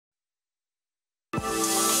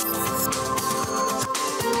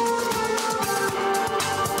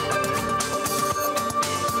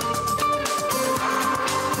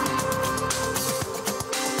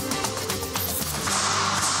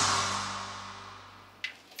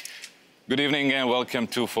Good evening and welcome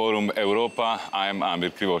to Forum Europa. I'm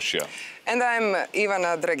Amir Krivoshia. And I'm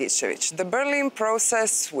Ivana Dragicevic. The Berlin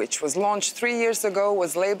process, which was launched 3 years ago,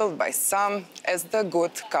 was labeled by some as the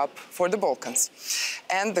good cup for the Balkans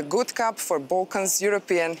and the good cup for Balkans'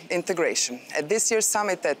 European integration. At this year's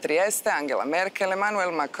summit at Trieste, Angela Merkel,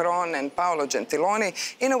 Emmanuel Macron and Paolo Gentiloni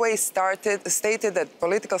in a way stated that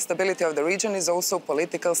political stability of the region is also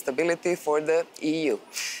political stability for the EU.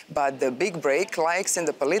 But the big break lies in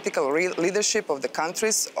the political leadership of the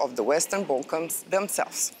countries of the Western Balkans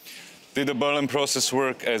themselves. Did the Berlin process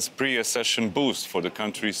work as pre-accession boost for the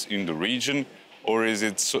countries in the region, or is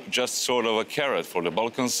it just sort of a carrot for the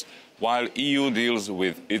Balkans while EU deals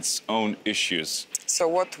with its own issues? So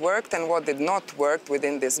what worked and what did not work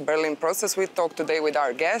within this Berlin process? We talk today with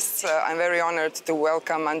our guests. I'm very honored to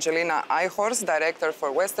welcome Angelina Ayhorst, Director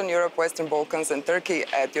for Western Europe, Western Balkans and Turkey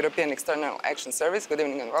at European External Action Service. Good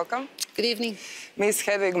evening and welcome. Good evening. Ms.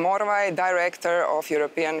 Hedvig Morvaj, Director of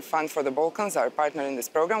European Fund for the Balkans, our partner in this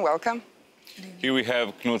program. Welcome. Here we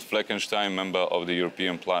have Knut Fleckenstein, member of the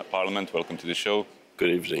European Parliament. Welcome to the show. Good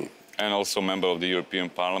evening. And also member of the European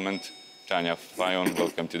Parliament, Tanja Fajon.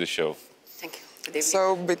 Welcome to the show. Thank you. Good evening.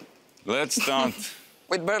 So, let's start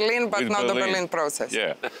with Berlin, but not the Berlin process.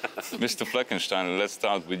 Yeah. Mr. Fleckenstein, let's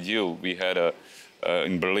start with you. We had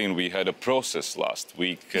in Berlin, we had a process last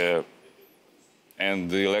week, and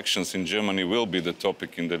the elections in Germany will be the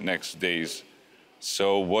topic in the next days.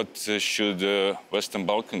 So what should Western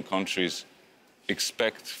Balkan countries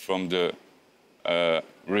expect from the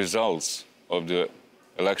results of the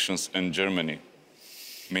elections in Germany,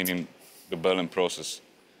 meaning the Berlin process?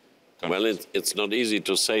 Well, it's not easy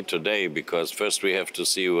to say today, because first we have to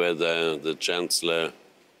see whether the Chancellor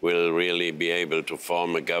will really be able to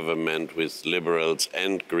form a government with Liberals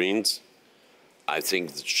and Greens. I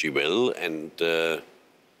think that she will, and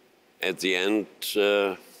at the end,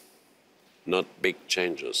 not big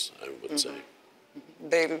changes, I would say.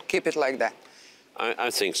 They'll keep it like that? I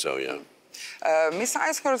think so, yeah. Ms.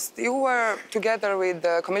 Ayhorst, you were together with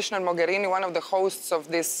Commissioner Mogherini, one of the hosts of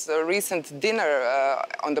this recent dinner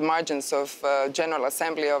on the margins of General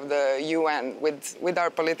Assembly of the UN with our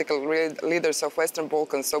political leaders of Western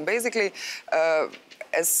Balkans. So basically,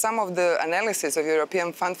 as some of the analysis of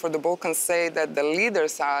European Fund for the Balkans say that the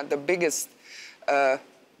leaders are the biggest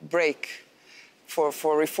break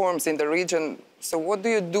for reforms in the region. So what do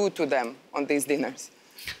you do to them on these dinners?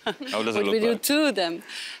 How does it look What we do like? to them?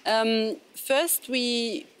 First,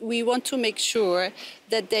 we want to make sure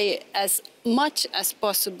that they, as much as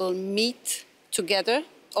possible, meet together,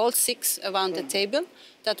 all six around the table.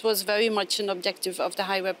 That was very much an objective of the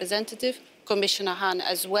High Representative, Commissioner Hahn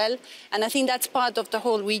as well. And I think that's part of the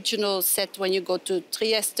whole regional set when you go to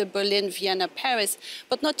Trieste, Berlin, Vienna, Paris.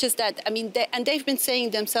 But not just that. I mean, they've been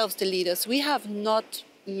saying themselves, the leaders, we have not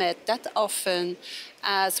met that often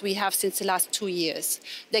as we have since the last 2 years.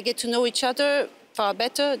 They get to know each other far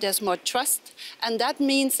better, there's more trust, and that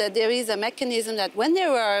means that there is a mechanism that when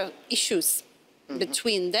there are issues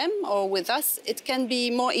between them or with us, it can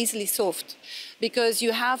be more easily solved, because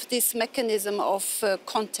you have this mechanism of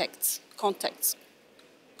contacts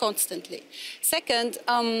constantly. Second,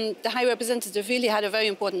 the High Representative really had a very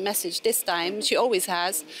important message this time. She always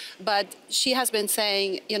has, but she has been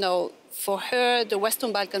saying, you know, for her, the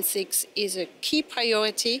Western Balkan 6 is a key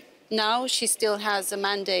priority. Now she still has a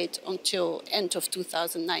mandate until end of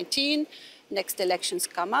 2019. Next elections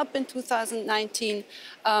come up in 2019.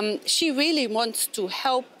 She really wants to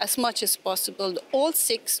help as much as possible all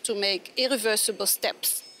six to make irreversible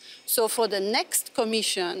steps. So for the next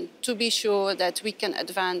Commission, to be sure that we can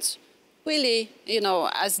advance really, you know,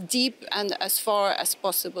 as deep and as far as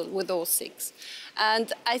possible with all six.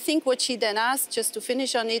 And I think what she then asked, just to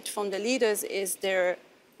finish on it, from the leaders is their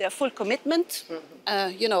full commitment.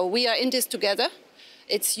 You know, we are in this together.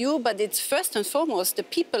 It's you, but it's first and foremost the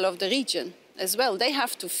people of the region as well. They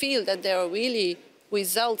have to feel that there are really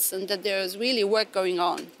results and that there is really work going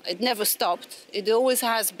on. It never stopped. It always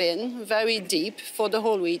has been very deep for the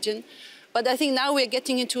whole region. But I think now we're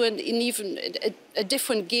getting into a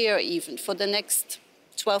different gear even for the next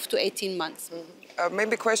 12 to 18 months.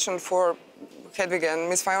 Maybe a question for Hedvig and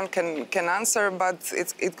Ms. Fajon can answer, but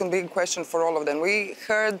it can be a question for all of them. We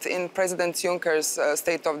heard in President Juncker's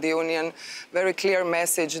State of the Union very clear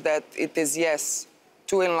message that it is yes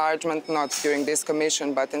to enlargement, not during this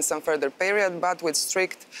Commission, but in some further period, but with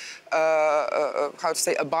strict,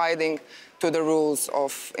 abiding to the rules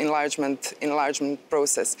of enlargement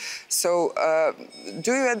process. So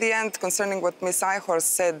do you, at the end, concerning what Ms. Ayhorst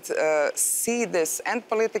said, see this and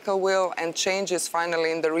political will and changes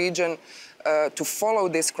finally in the region to follow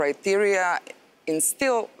this criteria in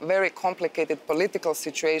still very complicated political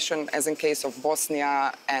situation, as in case of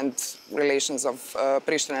Bosnia and relations of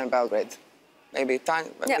Pristina and Belgrade. Maybe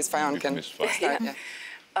Ms. Fajon can start.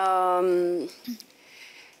 Yeah.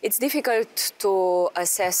 It's difficult to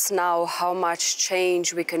assess now how much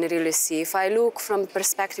change we can really see. If I look from the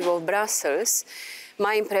perspective of Brussels,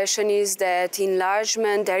 my impression is that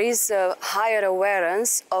enlargement, there is a higher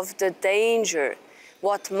awareness of the danger,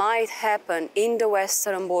 what might happen in the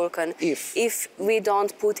Western Balkans if we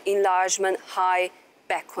don't put enlargement high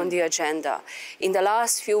back on the agenda. In the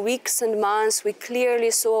last few weeks and months, we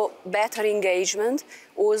clearly saw better engagement.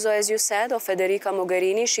 Also, as you said, of Federica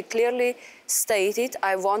Mogherini, she clearly stated,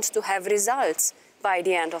 I want to have results by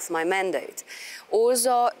the end of my mandate.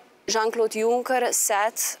 Also, Jean-Claude Juncker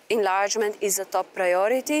said enlargement is a top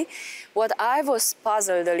priority. What I was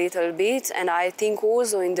puzzled a little bit, and I think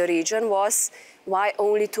also in the region, was why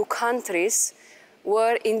only 2 countries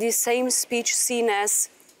were in the same speech seen as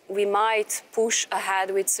we might push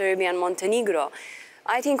ahead with Serbia and Montenegro.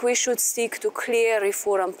 I think we should stick to clear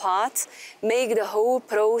reform path, make the whole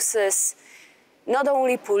process not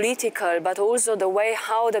only political, but also the way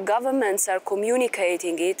how the governments are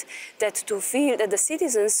communicating it, that the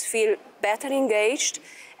citizens feel better engaged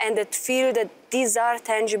and that feel that these are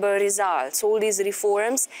tangible results. All these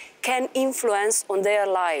reforms can influence on their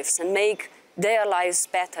lives and make their lives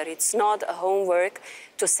better. It's not a homework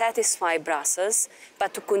to satisfy Brussels,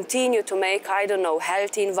 but to continue to make, I don't know,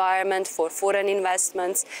 healthy environment for foreign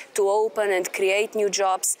investments, to open and create new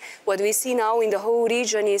jobs. What we see now in the whole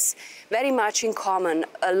region is very much in common.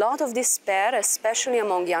 A lot of despair, especially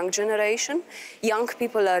among young generation. Young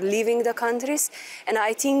people are leaving the countries, and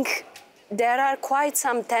I think there are quite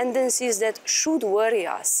some tendencies that should worry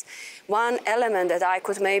us. One element that I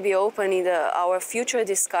could maybe open in our future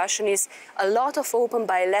discussion is a lot of open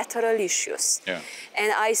bilateral issues. Yeah.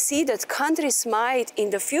 And I see that countries might, in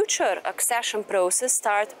the future accession process,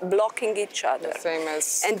 start blocking each other. Same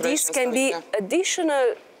as and this can be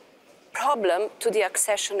additional problem to the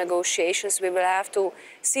accession negotiations. We will have to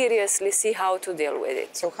seriously see how to deal with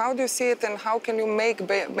it. So how do you see it, and how can you make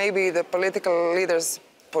maybe the political leaders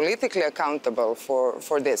politically accountable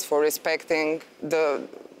for this, for respecting the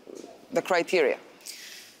criteria?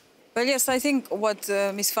 Well, yes, I think what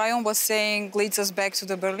Ms. Fajon was saying leads us back to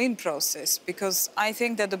the Berlin process, because I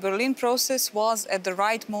think that the Berlin process was at the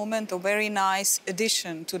right moment a very nice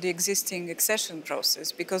addition to the existing accession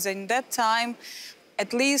process, because in that time,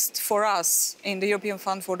 at least for us in the European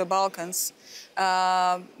Fund for the Balkans,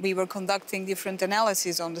 we were conducting different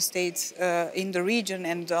analyses on the state in the region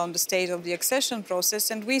and on the state of the accession process,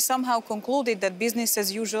 and we somehow concluded that business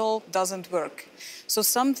as usual doesn't work. So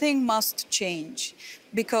something must change,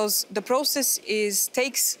 because the process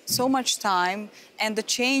takes so much time, and the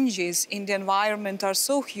changes in the environment are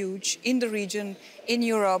so huge in the region, in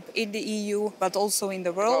Europe, in the EU, but also in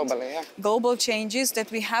the world. Globally, yeah. Global changes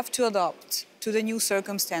that we have to adopt to the new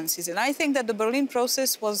circumstances. And I think that the Berlin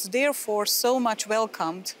process was therefore so much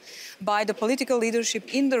welcomed by the political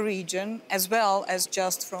leadership in the region, as well as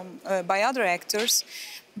just by other actors,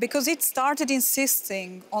 because it started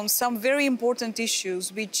insisting on some very important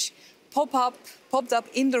issues which popped up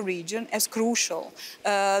in the region as crucial.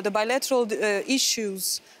 The bilateral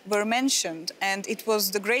issues were mentioned, and it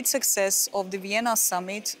was the great success of the Vienna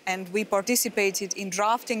summit, and we participated in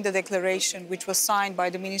drafting the declaration which was signed by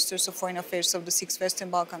the ministers of foreign affairs of the 6 Western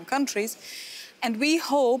Balkan countries. And we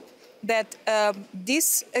hope that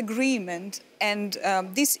this agreement and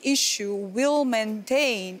this issue will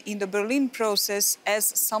maintain in the Berlin process as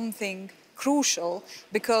something crucial,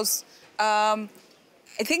 because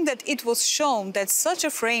I think that it was shown that such a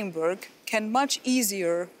framework can much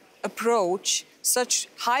easier approach such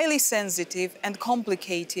highly sensitive and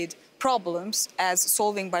complicated problems as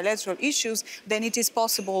solving bilateral issues than it is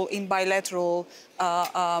possible in bilateral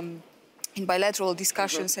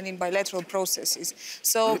discussions and in bilateral processes.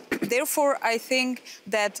 So therefore, I think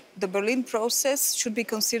that the Berlin process should be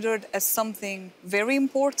considered as something very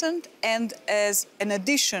important and as an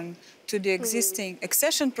addition to the existing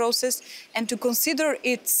accession process, and to consider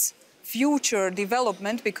its future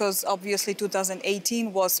development, because obviously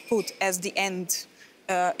 2018 was put as the end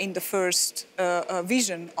in the first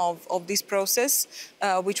vision of this process,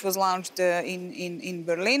 which was launched in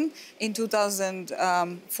Berlin in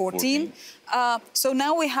 2014. So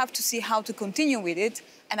now we have to see how to continue with it,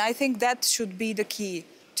 and I think that should be the key,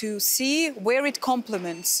 to see where it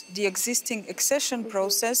complements the existing accession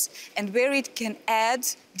process and where it can add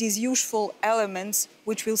these useful elements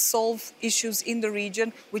which will solve issues in the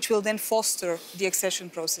region, which will then foster the accession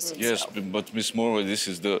process itself. Yes, but Ms. Morva, this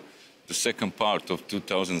is the second part of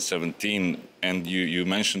 2017, and you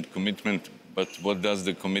mentioned commitment but what does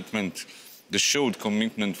the commitment, the showed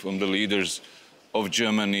commitment from the leaders of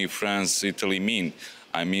Germany, France, Italy mean?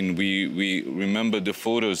 I mean, we remember the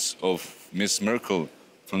photos of Ms. Merkel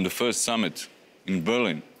from the first summit in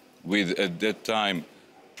Berlin with, at that time,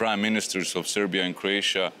 prime ministers of Serbia and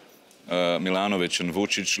Croatia, Milanovic and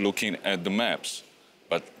Vucic, looking at the maps.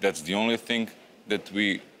 But that's the only thing that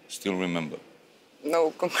we still remember.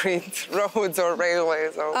 No concrete roads or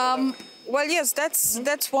railways or well, yes,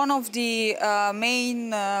 that's one of the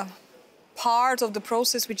main part of the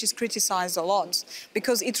process which is criticized a lot,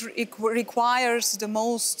 because it requires the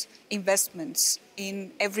most investments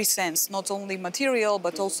in every sense, not only material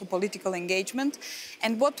but also political engagement.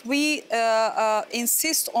 And what we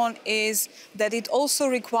insist on is that it also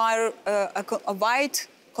requires a wide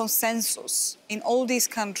consensus in all these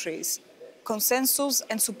countries, consensus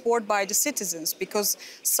and support by the citizens, because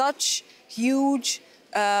such huge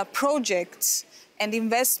projects and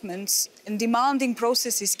investments and demanding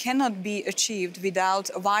processes cannot be achieved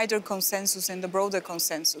without a wider consensus and a broader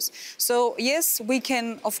consensus. So yes, we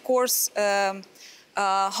can, of course,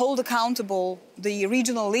 hold accountable the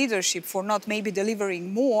regional leadership for not maybe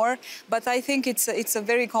delivering more, but I think it's a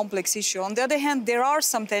very complex issue. On the other hand, there are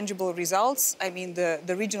some tangible results. I mean,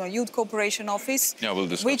 the Regional Youth Cooperation Office,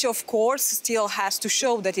 which of course still has to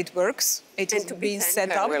show that it works. It is being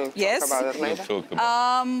set up, yes.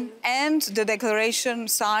 And the declaration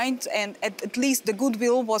signed, and at least the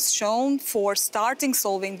goodwill was shown for starting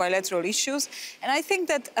solving bilateral issues. And I think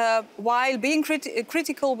that while being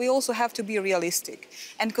critical, we also have to be realistic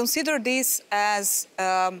and consider this as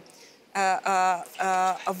a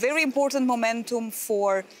very important momentum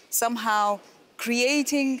for somehow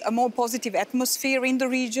creating a more positive atmosphere in the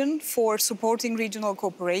region, for supporting regional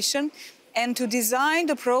cooperation, and to design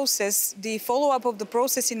the process, the follow-up of the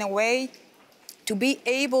process in a way to be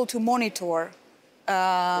able to monitor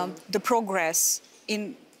the progress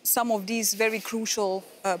in some of these very crucial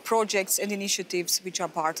projects and initiatives which are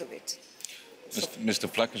part of it. Mr.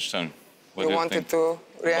 Fleckenstein, what you wanted to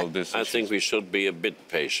react? I think we should be a bit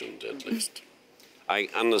patient, at least. I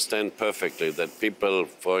understand perfectly that people,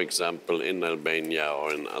 for example, in Albania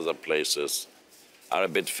or in other places, are a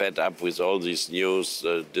bit fed up with all these news,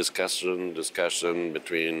 discussion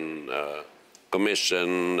between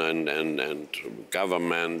Commission and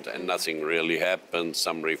government, and nothing really happens.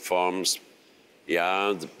 Some reforms,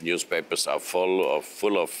 yeah, the newspapers are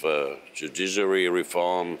full of judiciary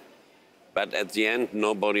reform, but at the end,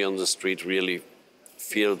 nobody on the street really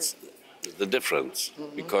feels the difference,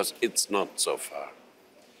 because it's not so far.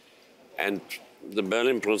 And the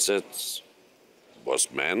Berlin process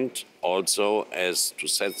was meant also as to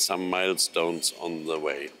set some milestones on the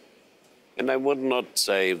way. And I would not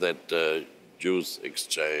say that youth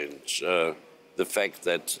exchange, the fact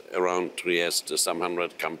that around Trieste some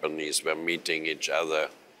 100 companies were meeting each other,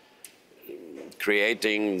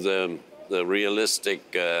 creating the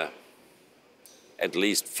realistic at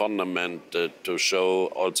least fundament to show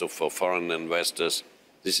also for foreign investors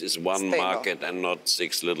this is one market and not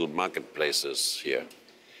 6 little marketplaces here.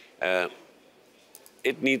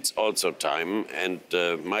 It needs also time, and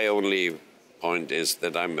my only point is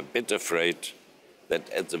that I'm a bit afraid that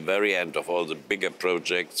at the very end of all the bigger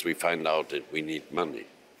projects we find out that we need money.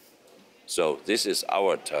 So this is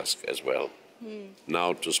our task as well,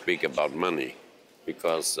 now to speak about money,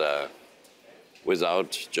 because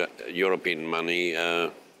without European money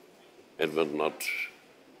it would not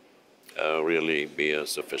really be a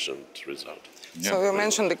sufficient result. So you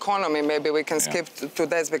mentioned economy. Maybe we can skip to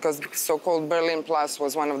this, because so-called Berlin Plus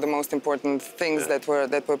was one of the most important things that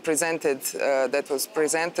were presented. That was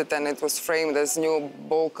presented, and it was framed as new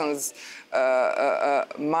Balkans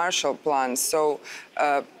Marshall Plan. So,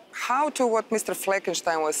 how to what Mr.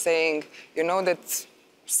 Fleckenstein was saying? You know that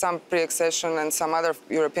some pre-accession and some other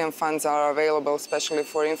European funds are available, especially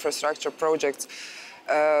for infrastructure projects.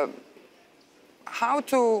 How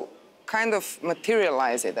to kind of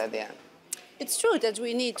materialize it at the end? It's true that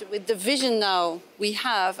we need, with the vision now we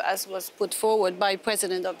have, as was put forward by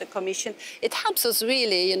President of the Commission, it helps us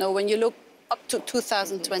really, you know, when you look up to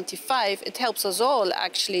 2025, it helps us all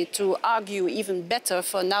actually to argue even better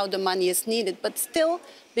for now the money is needed. But still,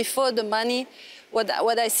 before the money, what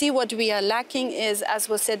I see what we are lacking is, as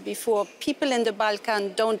was said before, people in the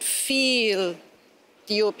Balkans don't feel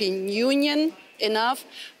the European Union enough,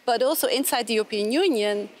 but also inside the European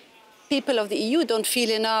Union, people of the EU don't feel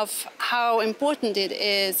enough how important it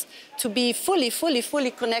is to be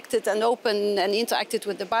fully connected and open and interacted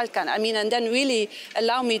with the Balkan. I mean, and then really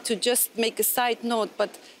allow me to just make a side note,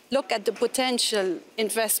 but look at the potential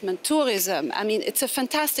investment, tourism. I mean, it's a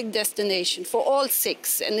fantastic destination for all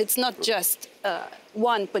 6, and it's not just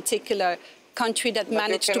one particular country that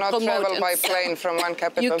managed to promote. You cannot travel by plane from one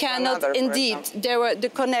capital to another. Indeed. There are the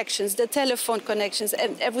connections, the telephone connections,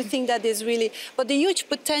 and everything that is really. But the huge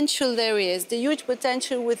potential there is, the huge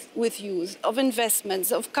potential with youth, of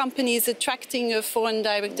investments, of companies attracting a foreign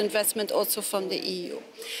direct investment also from the EU.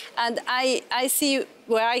 And I see.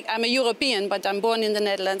 Where I'm a European, but I'm born in the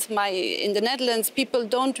Netherlands. In the Netherlands, people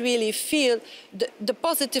don't really feel the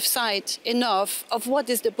positive side enough of what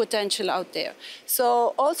is the potential out there.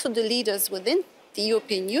 So also the leaders within the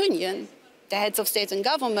European Union, the heads of state and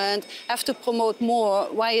government, have to promote more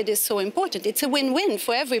why it is so important. It's a win-win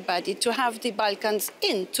for everybody to have the Balkans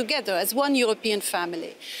in together as one European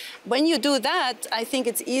family. When you do that, I think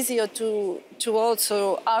it's easier to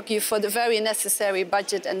also argue for the very necessary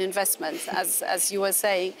budget and investments, as you were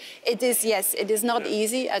saying. It is, yes, it is not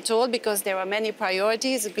easy at all because there are many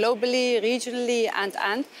priorities globally, regionally,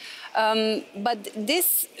 but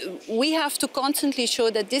this, we have to constantly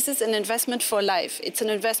show that this is an investment for life. It's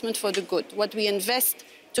an investment for the good. What we invest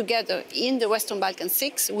together in the Western Balkan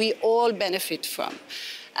 6, we all benefit from.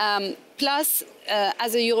 Plus,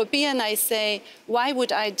 as a European, I say, why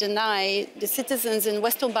would I deny the citizens in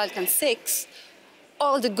Western Balkan 6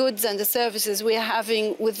 all the goods and the services we are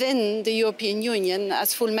having within the European Union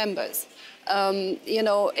as full members? You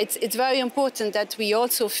know, it's very important that we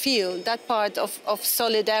also feel that part of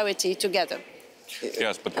solidarity together.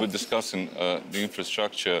 Yes, but we're discussing the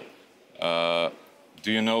infrastructure.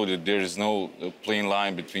 Do you know that there is no plane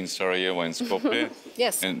line between Sarajevo and Skopje?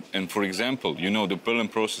 Yes. And for example, you know, the Berlin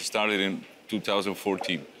process started in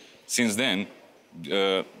 2014. Since then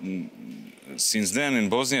in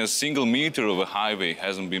Bosnia, a single meter of a highway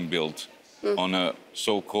hasn't been built on a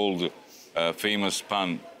so-called famous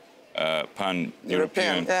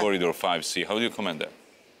pan-European corridor 5C. How do you comment that?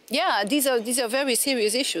 Yeah, these are very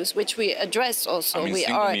serious issues which we address also. I mean,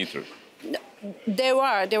 single meter. There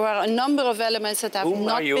are a number of elements that have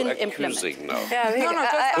not been implemented. Now? Yeah,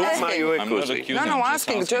 Whom are you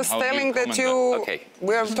accusing? Just telling that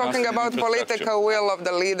we are talking about political will of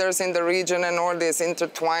the leaders in the region and all this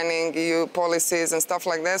intertwining EU policies and stuff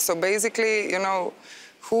like that. So basically, you know,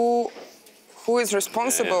 who is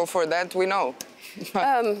responsible for that, we know.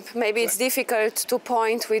 Maybe it's difficult to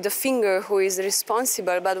point with the finger who is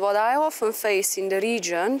responsible, but what I often face in the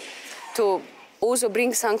region, to also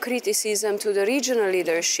bring some criticism to the regional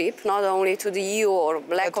leadership, not only to the EU or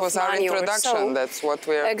lack of money or so. That was our introduction, that's what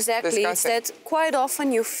we're discussing. It's that quite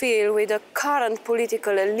often you feel with the current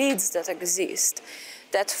political elites that exist,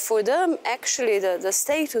 that for them actually the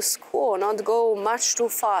status quo not go much too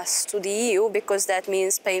fast to the EU, because that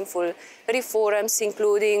means painful reforms,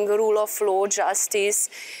 including rule of law, justice,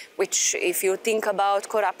 which if you think about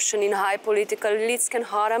corruption in high political elites can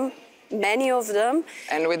harm many of them.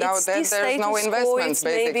 And without that, there's no investments,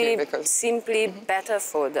 basically. Maybe simply better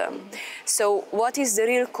for them. So what is the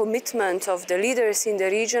real commitment of the leaders in the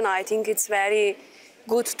region? I think it's very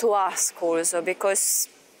good to ask also, because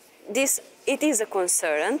it is a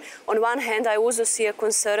concern. On one hand, I also see a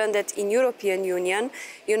concern that in European Union,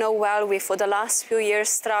 you know, well, we for the last few years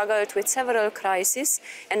struggled with several crises,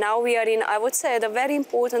 and now we are in, I would say, at a very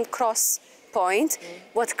important cross point.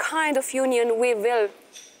 What kind of union we will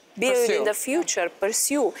build in the future,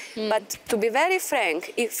 pursue. But to be very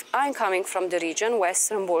frank, if I'm coming from the region,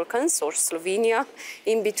 Western Balkans or Slovenia,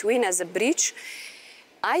 in between as a bridge,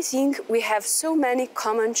 I think we have so many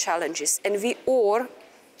common challenges, and we all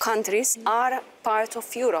countries are part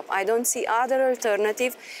of Europe. I don't see other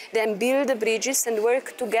alternative than build the bridges and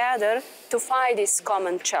work together to fight these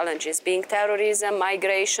common challenges, being terrorism,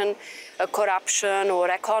 migration, corruption, or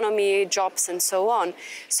economy, jobs, and so on.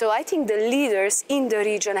 So I think the leaders in the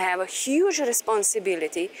region have a huge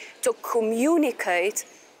responsibility to communicate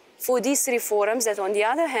for these reforms that, on the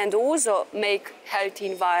other hand, also make healthy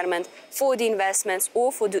environment for the investments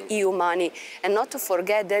or for the EU money. And not to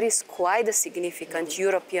forget, there is quite a significant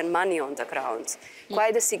European money on the ground,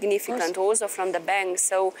 quite a significant also from the banks.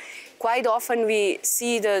 So quite often we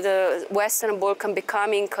see the Western Balkan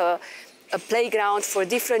becoming a playground for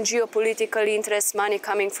different geopolitical interests, money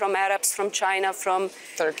coming from Arabs, from China, from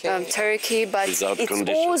Turkey, but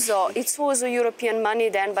it's also European money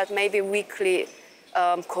then, but maybe weekly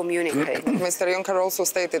communicate. Mr. Juncker also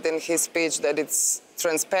stated in his speech that it's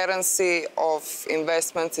transparency of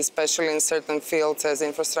investments, especially in certain fields as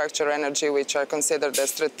infrastructure, energy, which are considered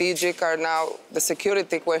as strategic, are now the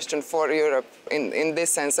security question for Europe in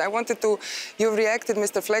this sense. I wanted to, you've reacted,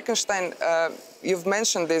 Mr. Fleckenstein, you've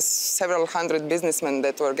mentioned these several hundred businessmen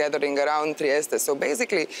that were gathering around Trieste. So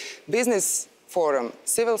basically, business forum,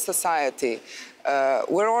 civil society,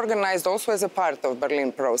 were organized also as a part of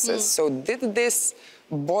Berlin process. So did this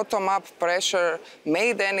bottom-up pressure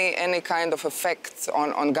made any kind of effect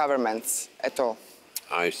on governments at all?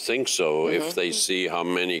 I think so. If they see how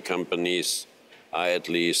many companies are at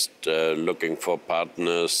least looking for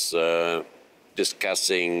partners,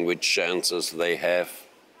 discussing which chances they have,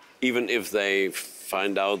 even if they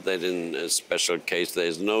find out that in a special case there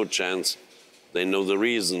is no chance, they know the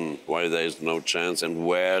reason why there is no chance and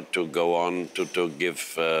where to go on to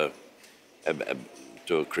give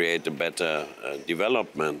to create a better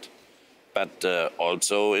development. But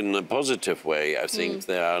also in a positive way. I think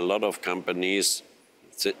there are a lot of companies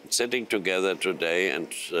sitting together today and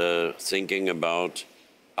thinking about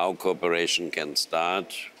how cooperation can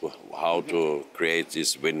start, how to create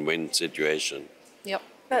this win-win situation. Yep.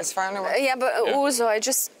 Yeah, but also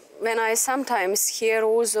when I sometimes hear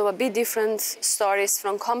also a bit different stories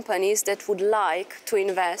from companies that would like to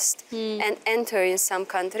invest and enter in some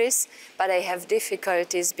countries, but they have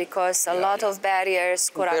difficulties because a lot of barriers,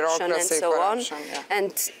 corruption and so on.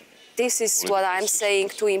 And this is what I'm saying,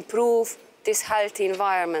 to improve this healthy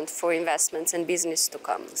environment for investments and business to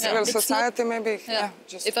come. Civil society, maybe.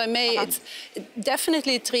 If I may,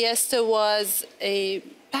 definitely Trieste was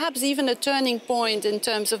perhaps even a turning point in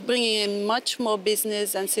terms of bringing in much more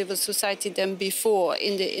business and civil society than before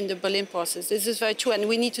in the Berlin process. This is very true, and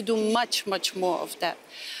we need to do much more of that.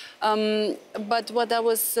 But what I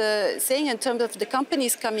was saying in terms of the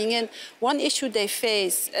companies coming in, one issue they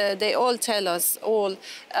face, they all tell us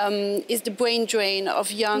is the brain drain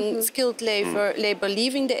of young skilled labor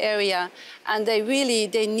leaving the area, and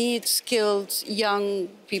they need skilled young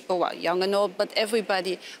people, well, young and old, but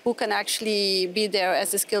everybody who can actually be there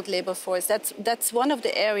as a skilled labor force. That's one of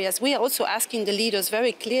the areas. We are also asking the leaders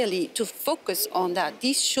very clearly to focus on that.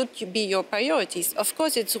 These should be your priorities. Of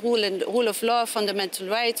course, it's rule of law, fundamental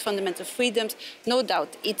rights, fundamental freedoms, no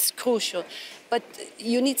doubt, it's crucial. But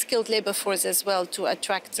you need skilled labor force as well to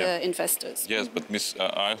attract investors. Yes, but Ms.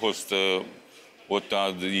 Eichhorst, what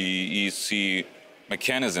are the EC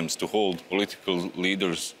mechanisms to hold political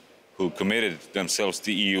leaders who committed themselves to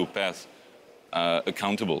the EU path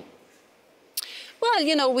accountable? Well,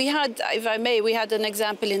 you know, we had, if I may, we had an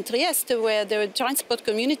example in Trieste where the Transport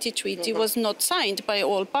Community Treaty was not signed by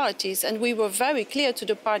all parties, and we were very clear to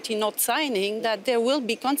the party not signing that there will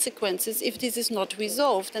be consequences if this is not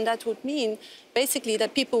resolved, and that would mean basically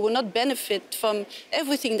that people will not benefit from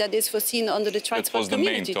everything that is foreseen under the Transport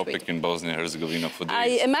Community Treaty. That was the main topic in Bosnia and Herzegovina for days,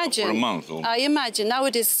 I imagine, for a month. I imagine. Now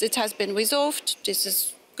it has been resolved. This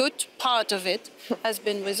is good. Part of it has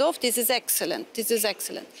been resolved. This is excellent. This is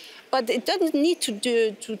excellent. But it doesn't need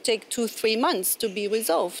to take 2-3 months to be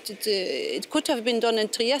resolved. It could have been done in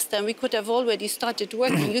Trieste, and we could have already started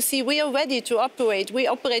working. You see, we are ready to operate. We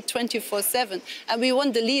operate 24/7, and we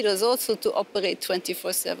want the leaders also to operate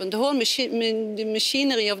 24/7. The whole the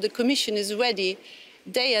machinery of the Commission is ready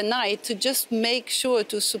day and night to just make sure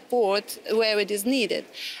to support where it is needed.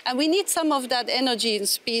 And we need some of that energy and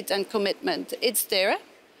speed and commitment. It's there.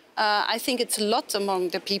 I think it's a lot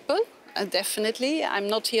among the people. Definitely. I'm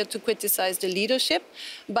not here to criticize the leadership,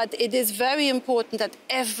 but it is very important that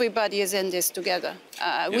everybody is in this together.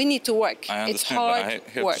 We need to work. I understand, it's hard but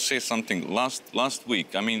I have to say something. Last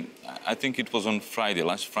week, I mean, I think it was on Friday,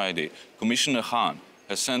 last Friday, Commissioner Hahn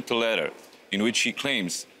has sent a letter in which he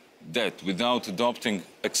claims that without adopting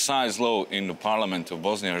excise law in the Parliament of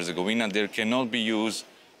Bosnia and Herzegovina, there cannot be use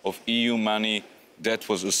of EU money that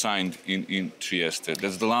was assigned in Trieste.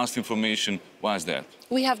 That's the last information. Why is that?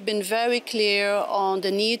 We have been very clear on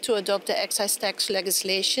the need to adopt the excise tax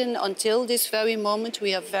legislation. Until this very moment,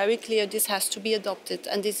 we are very clear this has to be adopted.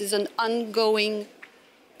 And this is an ongoing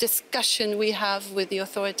discussion we have with the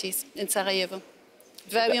authorities in Sarajevo.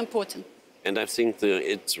 Very important. And I think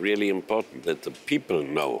it's really important that the people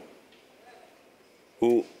know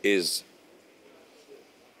who is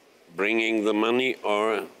bringing the money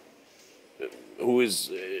or who is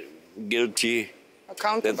guilty,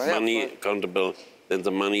 accountable, that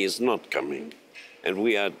the money is not coming. And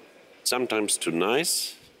we are sometimes too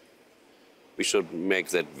nice. We should make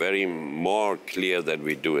that very more clear that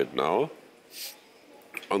we do it now.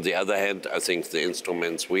 On the other hand, I think the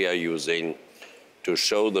instruments we are using to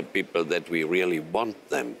show the people that we really want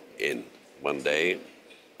them in one day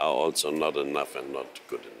are also not enough and not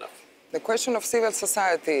good enough. The question of civil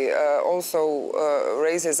society also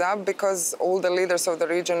raises up because all the leaders of the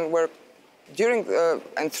region were during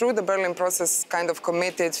and through the Berlin process kind of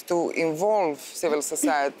committed to involve civil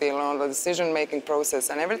society in the decision-making process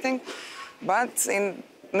and everything. But in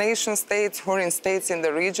nation states or in states in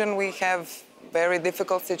the region, we have very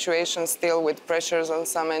difficult situation still with pressures on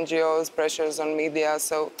some NGOs, pressures on media.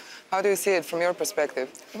 So how do you see it from your perspective?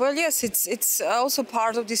 Well, yes, it's also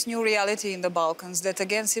part of this new reality in the Balkans that,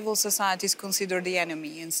 again, civil society is considered the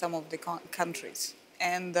enemy in some of the countries.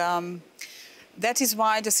 And that is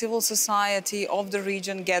why the civil society of the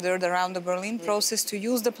region gathered around the Berlin process to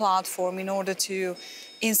use the platform in order to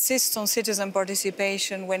insist on citizen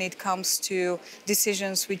participation when it comes to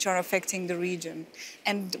decisions which are affecting the region.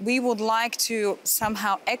 And we would like to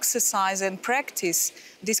somehow exercise and practice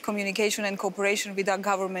this communication and cooperation with our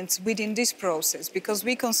governments within this process, because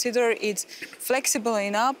we consider it flexible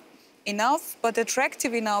enough but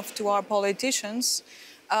attractive enough to our politicians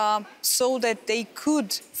so that they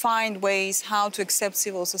could find ways how to accept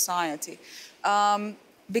civil society.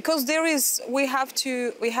 Because we have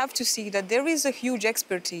to see that there is a huge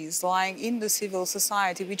expertise lying in the civil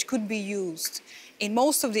society which could be used in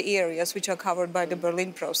most of the areas which are covered by the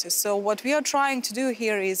Berlin process. So what we are trying to do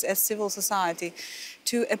here is, as civil society,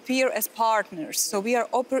 to appear as partners. So we are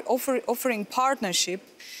offering partnership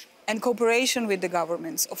and cooperation with the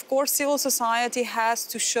governments. Of course, civil society has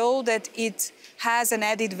to show that it has an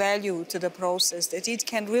added value to the process, that it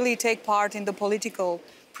can really take part in the political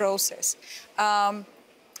process.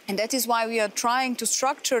 And that is why we are trying to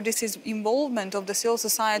structure this involvement of the civil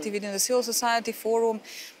society within the Civil Society Forum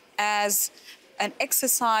as an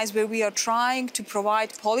exercise where we are trying to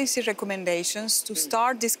provide policy recommendations to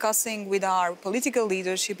start discussing with our political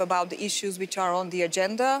leadership about the issues which are on the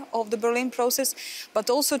agenda of the Berlin process, but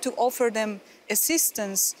also to offer them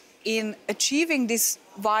assistance in achieving this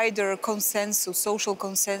wider consensus, social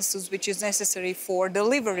consensus, which is necessary for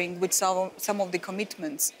delivering with some of the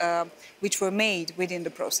commitments which were made within the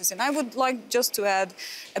process. And I would like just to add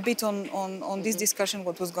a bit on this discussion,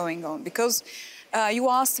 what was going on, because you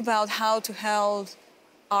asked about how to hold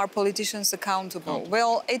our politicians accountable.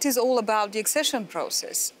 Well, it is all about the accession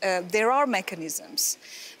process. There are mechanisms.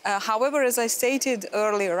 However, as I stated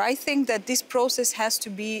earlier, I think that this process has to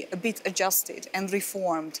be a bit adjusted and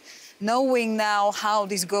reformed, knowing now how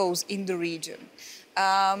this goes in the region.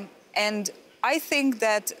 And I think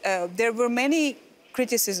that there were many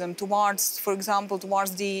criticism towards, for example,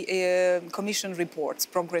 towards the Commission reports,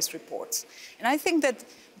 progress reports. And I think that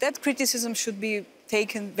that criticism should be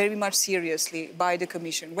taken very much seriously by the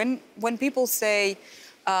Commission. When people say,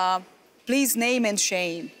 please name and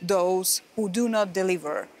shame those who do not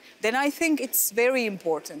deliver, then I think it's very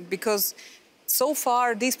important, because so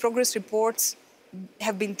far these progress reports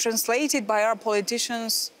have been translated by our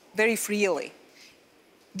politicians very freely.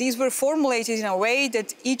 These were formulated in a way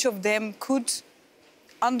that each of them could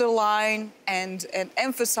underline and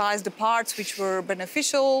emphasize the parts which were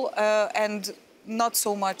beneficial and not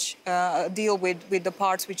so much deal with the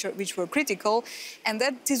parts which were critical. And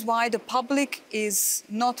that is why the public is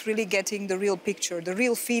not really getting the real picture, the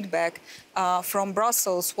real feedback from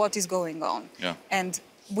Brussels, what is going on. Yeah. And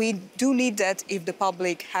we do need that if the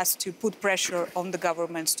public has to put pressure on the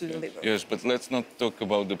governments to deliver. Yes, but let's not talk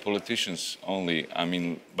about the politicians only,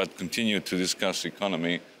 but continue to discuss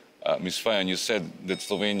economy. Ms. Fajon, you said that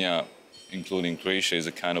Slovenia, including Croatia, is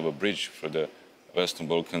a kind of a bridge for the Western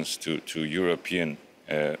Balkans to Europe,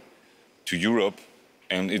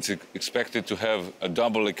 and it's expected to have a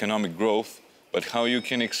double economic growth. But how you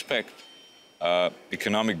can expect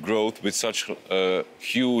economic growth with such a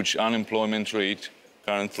huge unemployment rate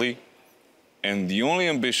currently, and the only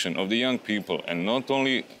ambition of the young people, and not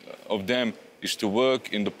only of them, is to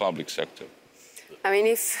work in the public sector? I mean,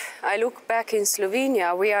 if I look back in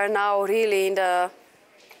Slovenia, we are now really in the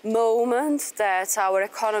moment that our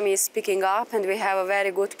economy is picking up and we have a very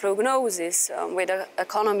good prognosis with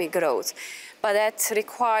economic growth. But that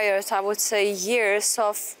requires, I would say, years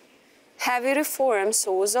of heavy reforms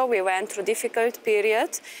also. We went through a difficult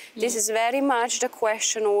period. This is very much the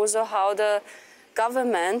question also how the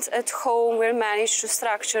government at home will manage to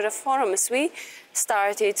structure reforms. We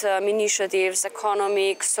started initiatives,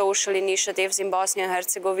 economic, social initiatives in Bosnia and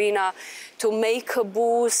Herzegovina to make a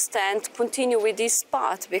boost and continue with this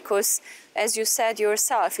path because, as you said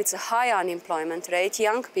yourself, it's a high unemployment rate,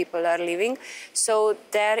 young people are leaving, so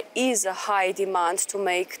there is a high demand to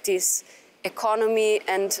make this economy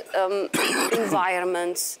and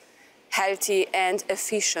environment healthy and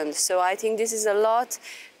efficient. So I think this is a lot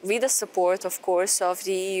with the support, of course, of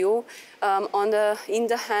the EU in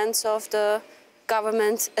the hands of the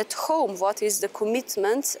government at home. What is the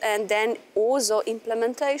commitment and then also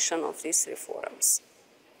implementation of these reforms?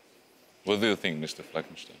 What do you think, Mr.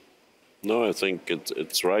 Fleckenstein? No, I think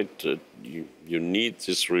it's right. You need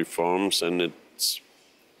these reforms, and it's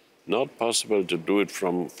not possible to do it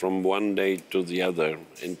from one day to the other.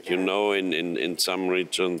 And you know, in some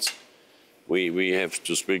regions, we have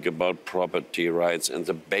to speak about property rights and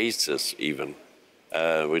the basis even,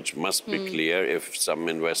 which must be clear if some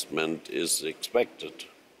investment is expected.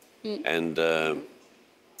 And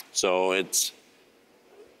so it's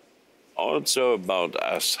also about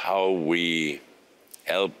us, how we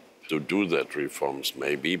help to do that reforms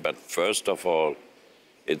maybe, but first of all,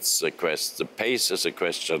 it's the pace is a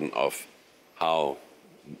question of how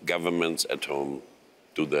governments at home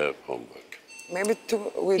do their homework. Maybe to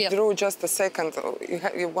withdraw just a second.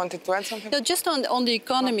 You wanted to add something? No, just on the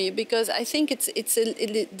economy, because I think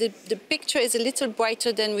the picture is a little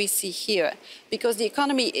brighter than we see here, because the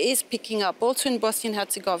economy is picking up also in Bosnia and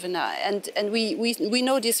Herzegovina, and we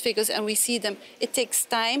know these figures and we see them. It takes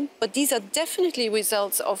time, but these are definitely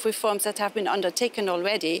results of reforms that have been undertaken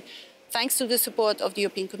already, thanks to the support of the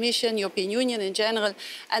European Commission, European Union in general,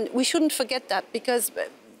 and we shouldn't forget that, because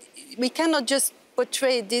we cannot just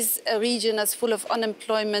portray this region as full of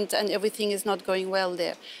unemployment and everything is not going well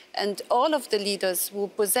there. And all of the leaders who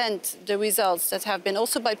present the results that have been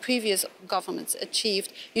also by previous governments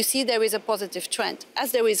achieved, you see there is a positive trend,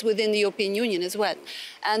 as there is within the European Union as well.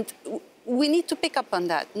 And we need to pick up on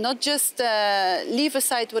that, not just leave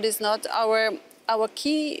aside what is not. Our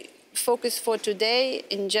key focus for today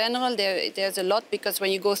in general, there's a lot, because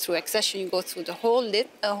when you go through accession, you go through the whole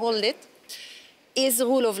lit, is the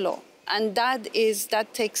rule of law. And that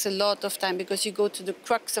takes a lot of time, because you go to the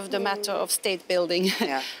crux of the matter of state building.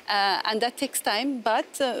 Yeah. And that takes time,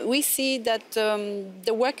 but we see that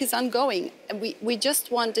the work is ongoing. And we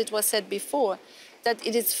just want, it was said before, that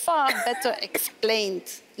it is far better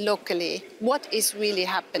explained locally what is really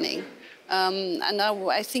happening. And now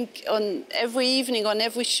I think on every evening, on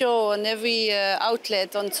every show, on every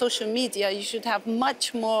outlet, on social media, you should have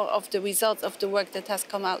much more of the results of the work that has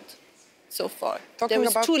come out so far. There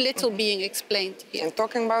is too little being explained here. And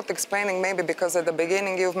talking about explaining, maybe because at the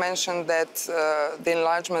beginning you've mentioned that the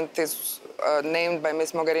enlargement is named by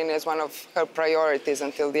Ms. Mogherini as one of her priorities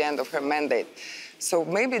until the end of her mandate. So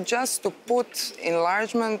maybe just to put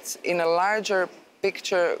enlargement in a larger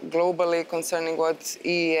picture globally concerning what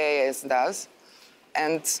EEAS does.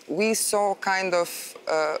 And we saw kind of,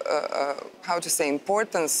 how to say,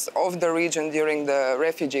 importance of the region during the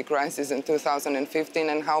refugee crisis in 2015,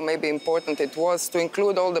 and how maybe important it was to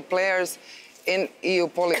include all the players in EU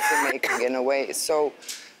policy making in a way. So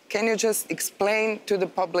can you just explain to the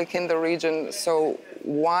public in the region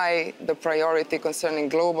why the priority concerning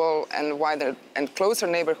global and closer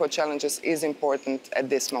neighborhood challenges is important at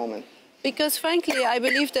this moment? Because frankly, I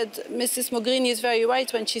believe that Mrs. Mogherini is very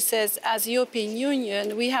right when she says, as European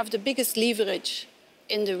Union, we have the biggest leverage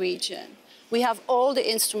in the region. We have all the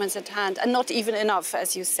instruments at hand, and not even enough,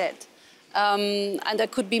 as you said. And there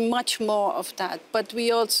could be much more of that. But we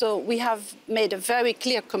have made a very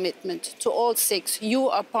clear commitment to all six. You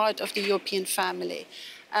are part of the European family.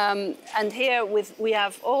 And here we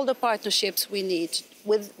have all the partnerships we need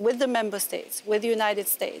with the member states, with the United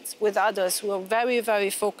States, with others who are very, very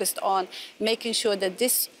focused on making sure that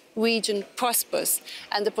this region prospers.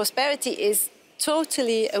 And the prosperity is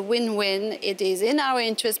totally a win-win. It is in our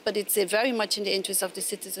interest, but it's very much in the interest of the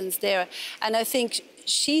citizens there. And I think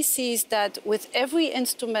she sees that with every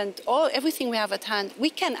instrument or everything we have at hand, we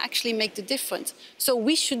can actually make the difference. So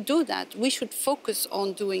we should do that. We should focus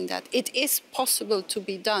on doing that. It is possible to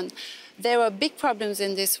be done. There are big problems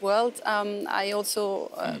in this world. I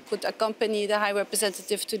also could accompany the High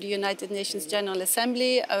Representative to the United Nations General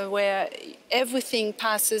Assembly, where everything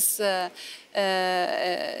passes the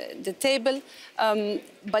table.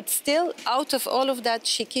 But still, out of all of that,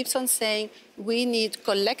 she keeps on saying, we need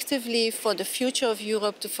collectively for the future of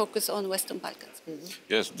Europe to focus on Western Balkans.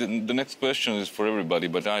 Yes, the next question is for everybody,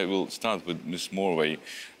 but I will start with Ms. Morvay.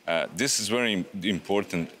 This is very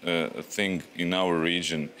important thing in our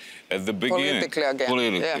region. At the beginning,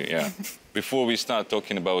 politically, yeah. Before we start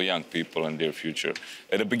talking about young people and their future,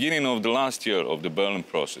 at the beginning of the last year of the Berlin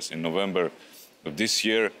process, in November of this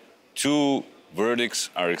year, 2 verdicts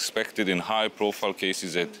are expected in high-profile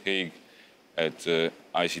cases at Hague, at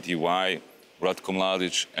ICTY, Ratko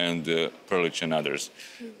Mladic and Perlic and others.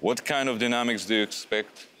 What kind of dynamics do you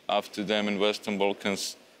expect after them in Western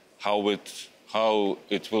Balkans? How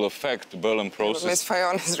it will affect the Berlin process? Ms.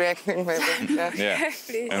 Fajon is reacting, maybe. Yeah.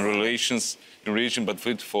 And relations in the region, but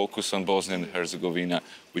with focus on Bosnia and Herzegovina,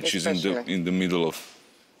 which is in the middle of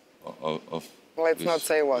Let's not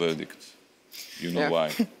say what. Verdict. You know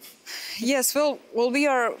why. Yes, well, we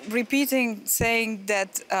are repeating, saying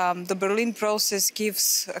that the Berlin process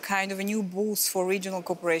gives a kind of a new boost for regional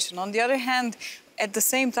cooperation. On the other hand, at the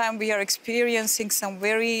same time, we are experiencing some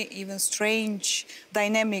very even strange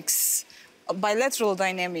dynamics bilateral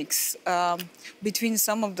dynamics between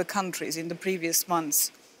some of the countries in the previous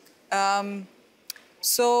months.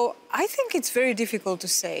 So I think it's very difficult to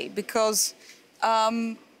say because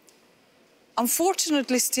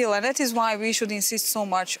unfortunately still, and that is why we should insist so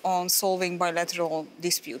much on solving bilateral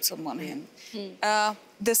disputes on one hand,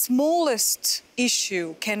 the smallest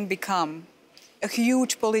issue can become a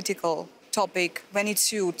huge political topic when it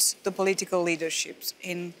suits the political leaderships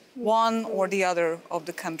in one or the other of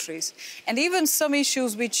the countries. And even some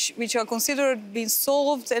issues which are considered being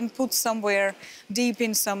solved and put somewhere deep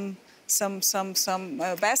in some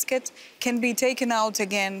basket can be taken out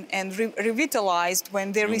again and revitalized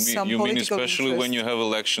when there is some political interest. You mean especially when you have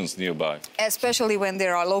elections nearby? Especially when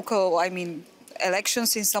there are local,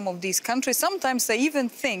 elections in some of these countries. Sometimes they even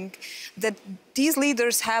think that these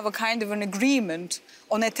leaders have a kind of an agreement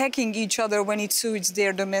on attacking each other when it suits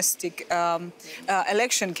their domestic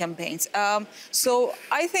election campaigns. So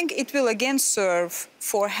I think it will again serve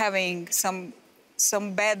for having some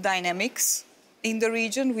bad dynamics in the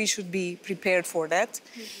region. We should be prepared for that.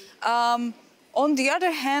 On the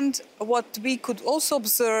other hand, what we could also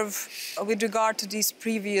observe with regard to these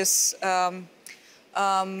previous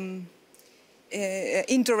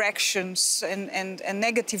interactions and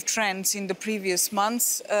negative trends in the previous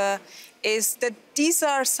months is that these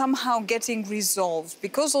are somehow getting resolved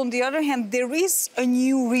because on the other hand there is a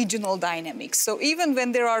new regional dynamic. So even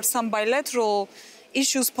when there are some bilateral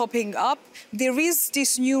issues popping up, there is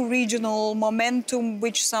this new regional momentum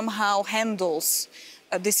which somehow handles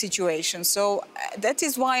the situation. So that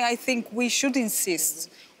is why I think we should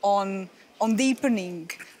insist on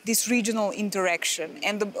deepening this regional interaction.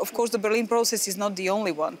 And of course, the Berlin process is not the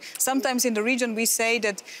only one. Sometimes in the region, we say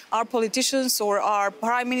that our politicians or our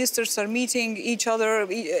prime ministers are meeting each other,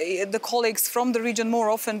 the colleagues from the region more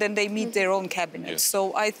often than they meet their own cabinets. Yes.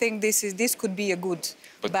 So I think this could be a good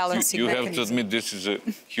balancing mechanism. You have to admit this is a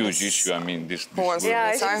huge issue. I mean, this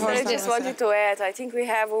yeah, I just wanted to add, I think we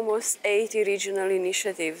have almost 80 regional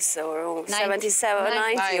initiatives, or 77,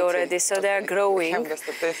 90 already, so they're growing.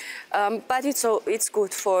 But it's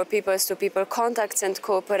good for people-to-people contacts and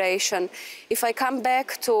cooperation. If I come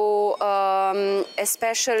back to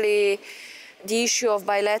especially the issue of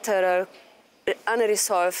bilateral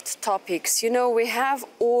unresolved topics, we have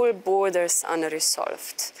all borders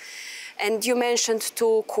unresolved. And you mentioned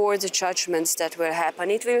 2 court judgments that will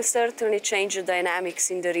happen. It will certainly change the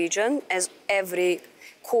dynamics in the region, as every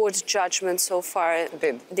court judgment so far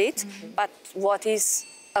did. Mm-hmm. But what is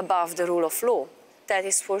above the rule of law? That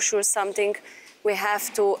is for sure something we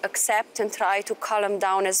have to accept and try to calm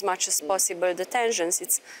down as much as possible the tensions.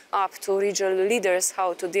 It's up to regional leaders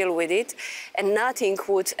how to deal with it. And nothing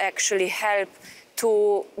would actually help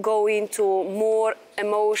to go into more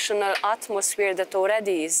emotional atmosphere that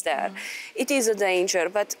already is there. It is a danger,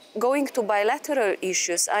 but going to bilateral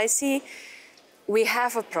issues, I see we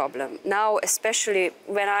have a problem. Now, especially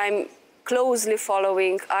when I'm closely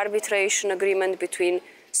following arbitration agreement between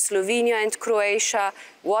Slovenia and Croatia,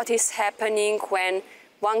 what is happening when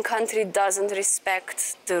one country doesn't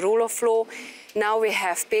respect the rule of law. Now we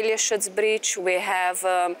have Pelješac breach, we have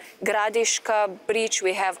Gradiška breach,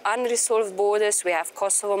 we have unresolved borders, we have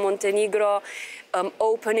Kosovo-Montenegro,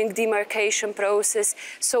 opening demarcation process.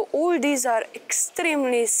 So all these are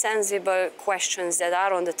extremely sensible questions that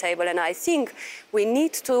are on the table, and I think we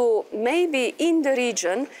need to maybe in the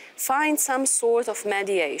region find some sort of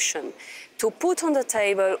mediation to put on the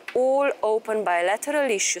table all open bilateral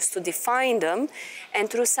issues, to define them, and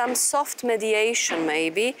through some soft mediation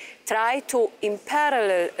maybe try to in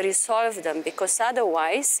parallel resolve them, because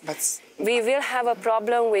otherwise we will have a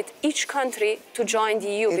problem with each country to join the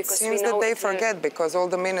EU. It seems that they forget, because all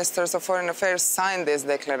the ministers of foreign affairs signed this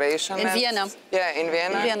declaration. In Vienna. Yeah, in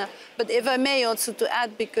Vienna. In Vienna. But if I may also to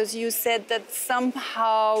add, because you said that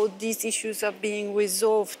somehow these issues are being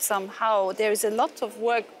resolved somehow, there is a lot of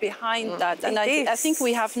work behind that. And I think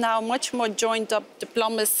we have now much more joined up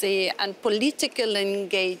diplomacy and political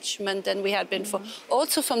engagement than we had been for,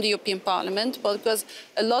 also from the European Parliament, because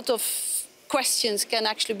a lot of questions can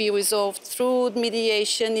actually be resolved through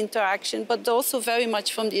mediation, interaction, but also very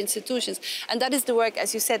much from the institutions. And that is the work,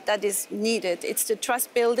 as you said, that is needed. It's the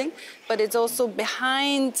trust building, but it's also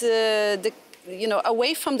behind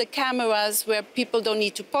away from the cameras where people don't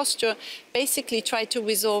need to posture, basically try to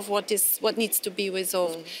resolve what needs to be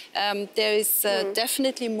resolved. There is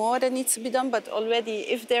definitely more that needs to be done, but already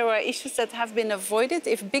if there are issues that have been avoided,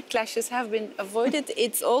 if big clashes have been avoided,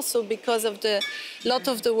 it's also because of the lot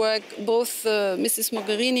of the work both Mrs.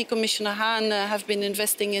 Mogherini, Commissioner Hahn have been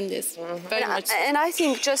investing in this. Very much. And I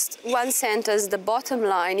think just one sentence, the bottom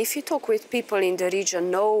line, if you talk with people in the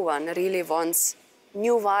region, no one really wants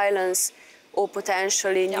new violence, or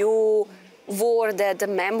potentially new war that the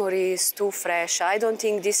memory is too fresh. I don't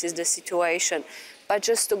think this is the situation. But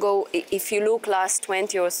just to go, if you look last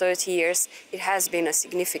 20 or 30 years, it has been a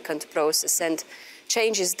significant process, and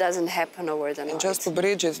changes doesn't happen overnight. And just to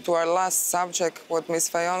bridge it to our last subject, what Ms.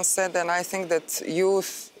 Fayon said, and I think that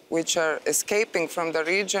youth which are escaping from the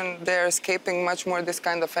region, they're escaping much more this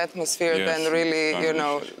kind of atmosphere than really, you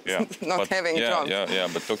know, not having jobs.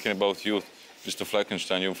 But talking about youth, Mr.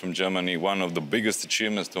 Fleckenstein, you're from Germany. One of the biggest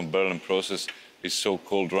achievements of the Berlin process is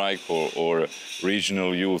so-called RICO, or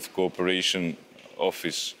Regional Youth Cooperation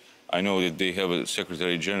Office. I know that they have a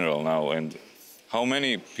Secretary General now, and how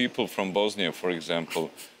many people from Bosnia, for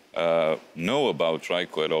example, know about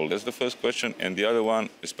RICO at all? That's the first question. And the other one,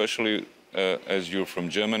 especially as you're from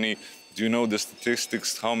Germany, do you know the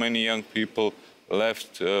statistics? How many young people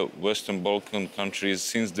left Western Balkan countries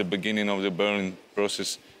since the beginning of the Berlin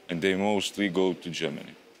process, and they mostly go to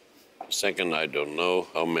Germany? Second, I don't know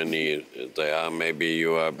how many there are. Maybe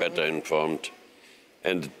you are better informed.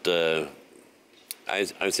 And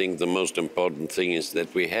I think the most important thing is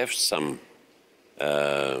that we have some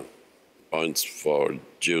points for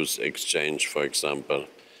Jews exchange, for example.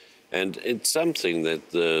 And it's something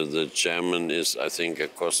that the chairman is, I think, a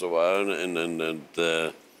Kosovar, and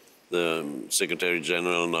the Secretary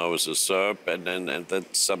General now is a Serb, and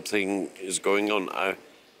that something is going on.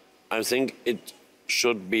 I think it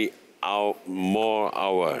should be more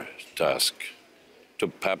our task to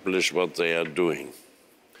publish what they are doing.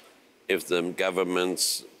 If the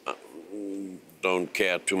governments don't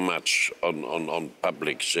care too much on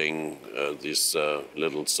publishing these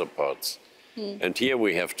little supports. And here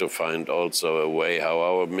we have to find also a way how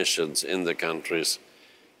our missions in the countries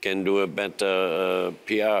can do a better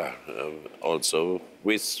PR also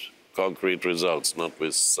with concrete results, not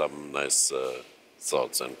with some nice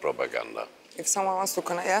thoughts and propaganda. If someone wants to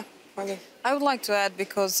connect, yeah? Okay. I would like to add,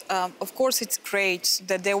 because of course it's great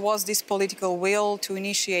that there was this political will to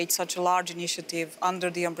initiate such a large initiative under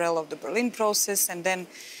the umbrella of the Berlin process, and then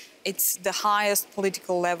it's the highest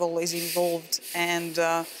political level is involved, and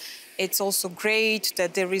it's also great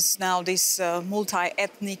that there is now this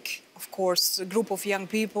multi-ethnic, of course, group of young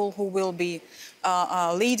people who will be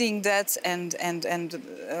leading that and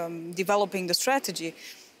developing the strategy.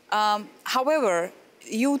 However,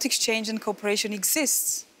 youth exchange and cooperation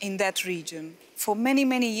exists in that region for many,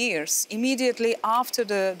 many years. Immediately after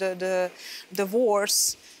the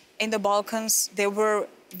wars in the Balkans, there were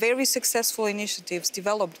very successful initiatives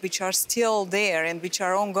developed which are still there and which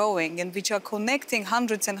are ongoing and which are connecting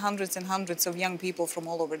hundreds and hundreds and hundreds of young people from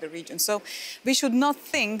all over the region. So we should not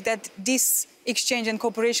think that this exchange and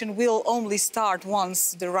cooperation will only start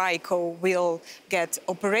once the RICO will get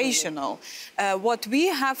operational. What we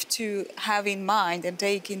have to have in mind and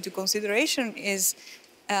take into consideration is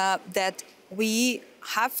that we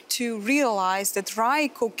have to realize that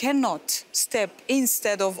RICO cannot step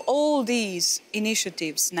instead of all these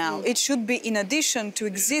initiatives now. It should be in addition to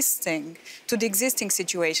the existing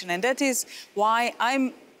situation. And that is why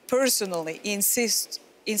I'm personally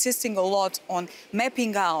insisting a lot on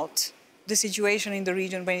mapping out the situation in the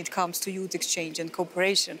region when it comes to youth exchange and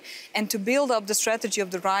cooperation, and to build up the strategy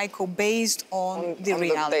of the RICO based on the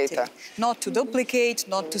reality. The data. Not to duplicate,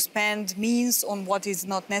 not to spend means on what is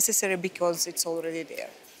not necessary because it's already there.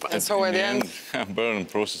 And so at the end, Berlin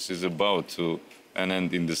process is about to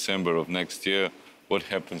end in December of next year. What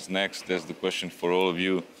happens next? That's the question for all of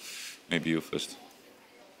you. Maybe you first.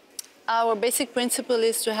 Our basic principle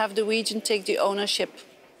is to have the region take the ownership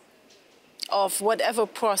of whatever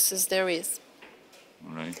process there is.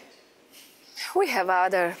 All right. We have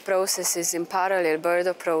other processes in parallel.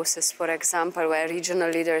 Bordeaux process, for example, where regional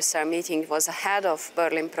leaders are meeting, was ahead of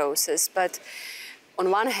Berlin process. But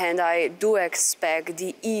on one hand, I do expect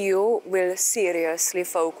the EU will seriously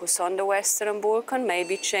focus on the Western Balkans,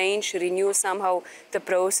 maybe change, renew somehow the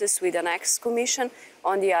process with the next Commission.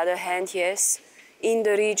 On the other hand, yes, in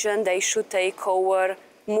the region they should take over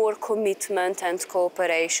more commitment and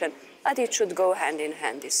cooperation. But it should go hand in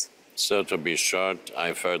hand. So to be short,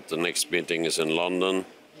 I've heard the next meeting is in London,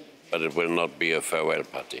 but it will not be a farewell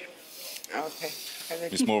party. okay.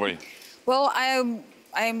 Ms. Morvay. Well, I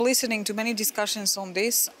am listening to many discussions on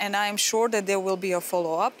this, and I am sure that there will be a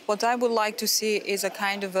follow-up. What I would like to see is a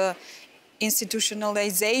kind of a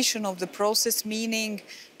institutionalization of the process, meaning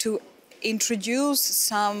to introduce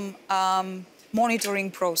some monitoring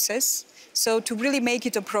process So to really make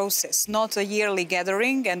it a process, not a yearly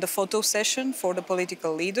gathering and a photo session for the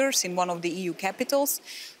political leaders in one of the EU capitals,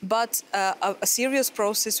 but a serious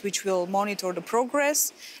process which will monitor the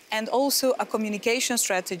progress, and also a communication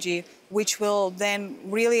strategy which will then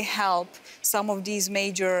really help some of these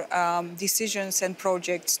major decisions and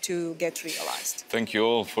projects to get realized. Thank you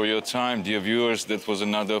all for your time. Dear viewers, that was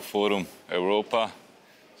another Forum Europa.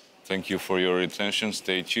 Thank you for your attention.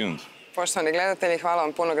 Stay tuned. Poštovani gledatelji, hvala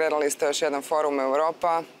vam puno, gledali ste još jedan Forum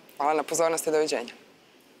Europa. Hvala na pozornosti, doviđenja.